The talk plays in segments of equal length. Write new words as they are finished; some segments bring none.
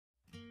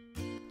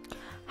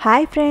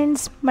Hi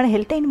friends, మన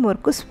health and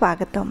మోర్కు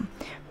స్వాగతం.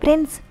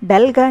 Friends,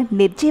 డల్గా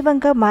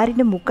నిర్జీవంగా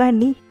మారిన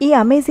ముఖాన్ని ఈ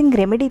అమేజింగ్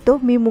రెమెడీతో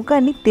మీ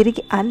ముఖాన్ని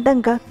తిరిగి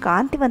అందంగా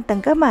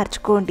కాంతివంతంగా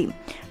మార్చుకోండి.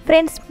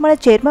 ఫ్రెండ్స్, మన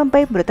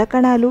చర్మంపై మృత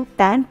కణాలు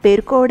ట్యాన్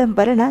పేరుకోవడం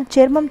వలన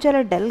చర్మం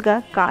చాలా డల్గా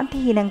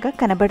కాంతిహీనంగా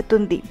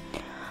కనబడుతుంది.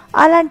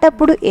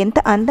 అలాంటప్పుడు ఎంత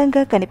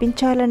అందంగా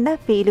కనిపించాలన్నా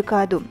ఫీలు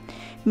కాదు.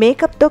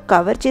 మేకప్తో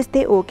కవర్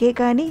చేస్తే ఓకే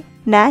కానీ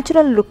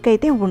న్యాచురల్ లుక్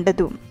అయితే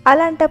ఉండదు.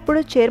 అలాంటప్పుడు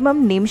చర్మం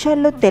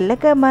నిమిషాల్లో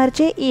తెల్లగా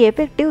మార్చే ఈ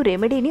ఎఫెక్టివ్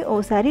రెమెడీని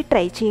ఓసారి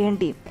ట్రై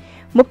చేయండి.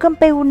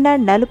 ముఖంపై ఉన్న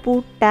నలుపు,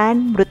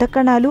 ట్యాన్, మృత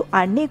కణాలు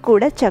అన్నీ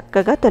కూడా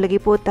చక్కగా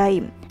తొలగిపోతాయి.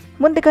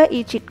 ముందుగా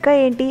ఈ చిట్కా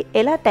ఏంటి,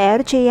 ఎలా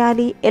తయారు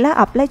చేయాలి, ఎలా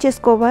అప్లై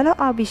చేసుకోవాలో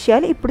ఆ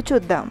విషయాలు ఇప్పుడు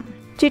చూద్దాం.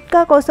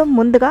 చిట్కా కోసం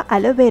ముందుగా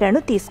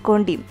అలోవెరాను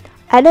తీసుకోండి.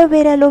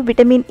 అలోవెరాలో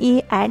విటమిన్ ఈ,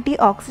 యాంటీ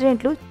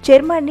ఆక్సిడెంట్లు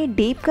చర్మాన్ని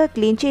డీప్గా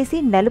క్లీన్ చేసి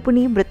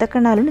నలుపుని, మృత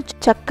కణాలను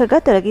చక్కగా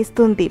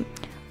తొలగిస్తుంది.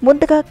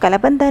 ముందుగా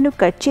కలబందాను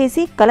కట్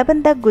చేసి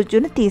కలబంద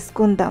గుజ్జును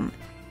తీసుకుందాం.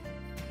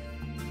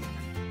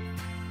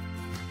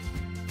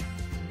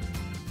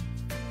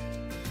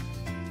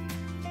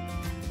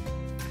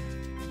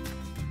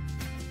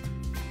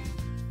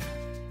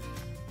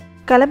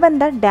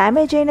 కలబంద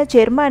డ్యామేజ్ అయిన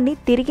చర్మాన్ని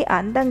తిరిగి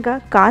అందంగా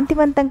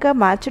కాంతివంతంగా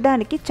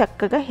మార్చడానికి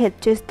చక్కగా హెల్ప్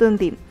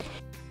చేస్తుంది.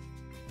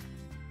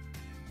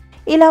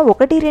 ఇలా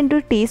 1-2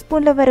 టీ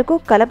స్పూన్ల వరకు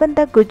కలబంద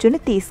గుజ్జును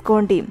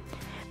తీసుకోండి.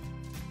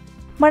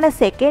 మన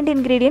సెకండ్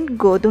ఇంగ్రీడియంట్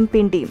గోధుమ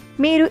పిండి.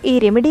 మీరు ఈ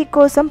రెమెడీ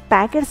కోసం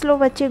ప్యాకెట్స్లో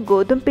వచ్చే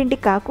గోధుమ పిండి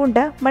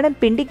కాకుండా మనం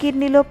పిండి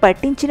గిర్నీలో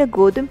పట్టించిన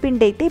గోధుమ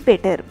పిండి అయితే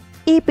బెటర్.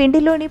 ఈ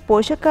పిండిలోని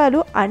పోషకాలు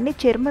అన్ని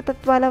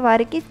చర్మతత్వాల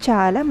వారికి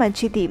చాలా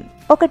మంచిది.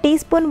 1 టీ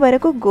స్పూన్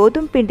వరకు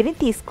గోధుమ పిండిని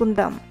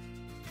తీసుకుందాం.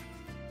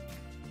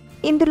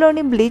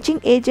 ఇందులోని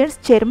బ్లీచింగ్ ఏజెంట్స్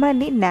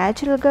చర్మాన్ని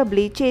న్యాచురల్గా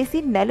బ్లీచ్ చేసి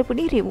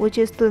నలుపుని రిమూవ్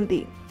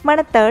చేస్తుంది. మన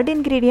థర్డ్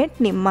ఇంగ్రీడియంట్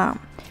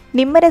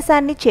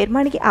నిమ్మరసాన్ని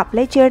చర్మానికి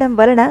అప్లై చేయడం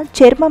వలన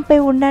చర్మంపై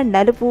ఉన్న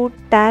నలుపు,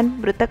 ట్యాన్,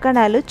 మృత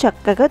కణాలు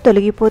చక్కగా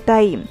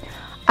తొలగిపోతాయి.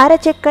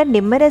 అరచెక్క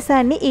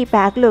నిమ్మరసాన్ని ఈ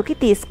ప్యాక్లోకి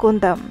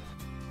తీసుకుందాం.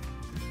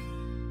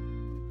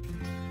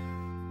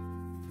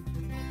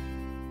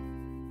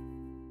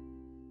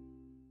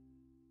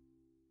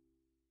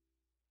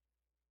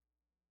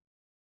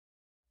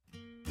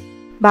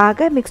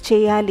 బాగా మిక్స్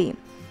చేయాలి.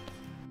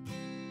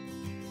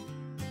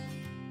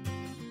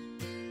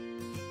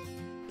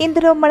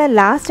 ఇందులో మన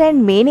లాస్ట్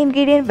అండ్ మెయిన్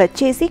ఇంగ్రీడియంట్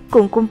వచ్చేసి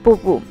కుంకుమ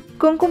పువ్వు.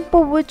 కుంకుమ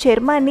పువ్వు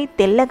చర్మాన్ని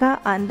తెల్లగా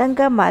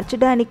అందంగా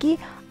మార్చడానికి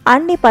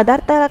అన్ని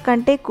పదార్థాల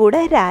కంటే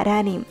కూడా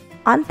రారాని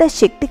అంత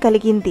శక్తి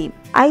కలిగింది.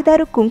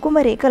 5-6 కుంకుమ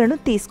రేఖలను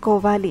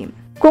తీసుకోవాలి.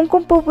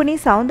 కుంకుమ పువ్వుని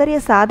సౌందర్య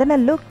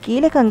సాధనల్లో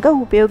కీలకంగా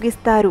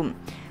ఉపయోగిస్తారు.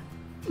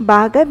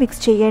 బాగా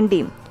మిక్స్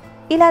చేయండి.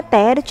 ఇలా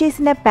తయారు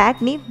చేసిన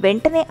ప్యాక్ని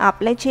వెంటనే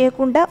అప్లై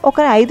చేయకుండా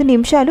ఒక 5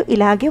 నిమిషాలు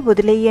ఇలాగే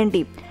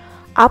వదిలేయండి.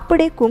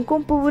 అప్పుడే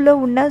కుంకుమ పువ్వులో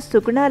ఉన్న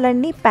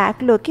సుగుణాలన్నీ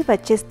ప్యాక్లోకి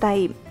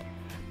వచ్చేస్తాయి.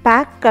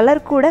 ప్యాక్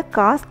కలర్ కూడా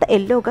కాస్త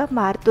ఎల్లోగా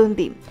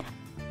మారుతుంది.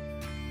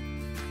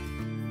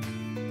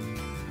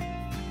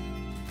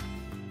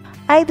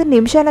 5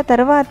 నిమిషాల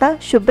తర్వాత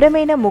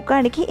శుభ్రమైన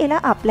ముఖానికి ఇలా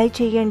అప్లై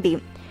చేయండి.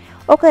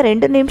 ఒక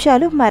 2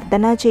 నిమిషాలు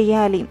మర్దన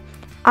చేయాలి.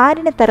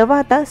 ఆరిన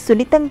తర్వాత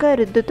సున్నితంగా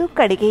రుద్దుతూ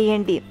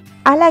కడిగేయండి.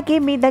 అలాగే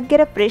మీ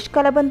దగ్గర ఫ్రెష్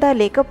కలబంద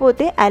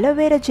లేకపోతే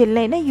అలోవెరా జెల్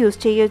అయినా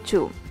యూజ్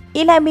చేయొచ్చు.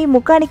 ఇలా మీ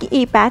ముఖానికి ఈ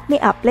ప్యాక్ని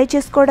అప్లై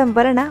చేసుకోవడం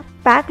వలన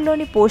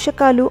ప్యాక్లోని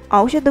పోషకాలు,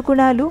 ఔషధ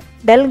గుణాలు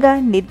డల్గా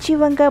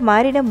నిర్జీవంగా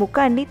మారిన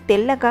ముఖాన్ని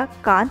తెల్లగా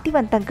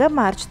కాంతివంతంగా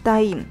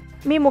మార్చుతాయి.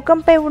 మీ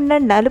ముఖంపై ఉన్న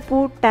నలుపు,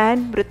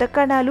 ట్యాన్, మృత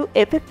కణాలు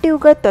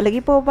ఎఫెక్టివ్గా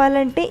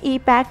తొలగిపోవాలంటే ఈ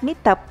ప్యాక్ని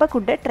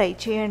తప్పకుండా ట్రై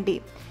చేయండి.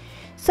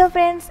 సో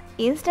ఫ్రెండ్స్,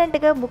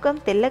 ఇన్స్టెంట్గా ముఖం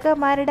తెల్లగా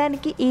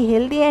మారడానికి ఈ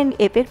healthy and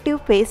effective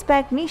face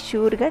ప్యాక్ని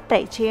షూర్గా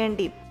try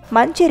చేయండి.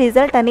 మంచి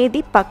రిజల్ట్ అనేది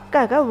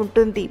పక్కాగా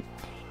ఉంటుంది.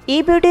 ఈ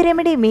బ్యూటీ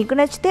రెమెడీ మీకు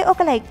నచ్చితే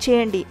ఒక లైక్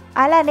చేయండి.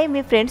 అలానే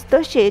మీ ఫ్రెండ్స్తో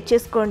షేర్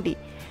చేసుకోండి.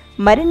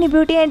 మరిన్ని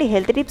బ్యూటీ అండ్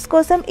హెల్త్ టిప్స్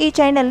కోసం ఈ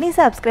ఛానల్ని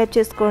సబ్స్క్రైబ్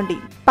చేసుకోండి.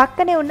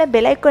 పక్కనే ఉన్న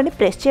బెల్ ఐకాన్ని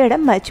ప్రెస్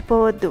చేయడం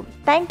మర్చిపోవద్దు.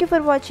 Thank you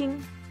for watching.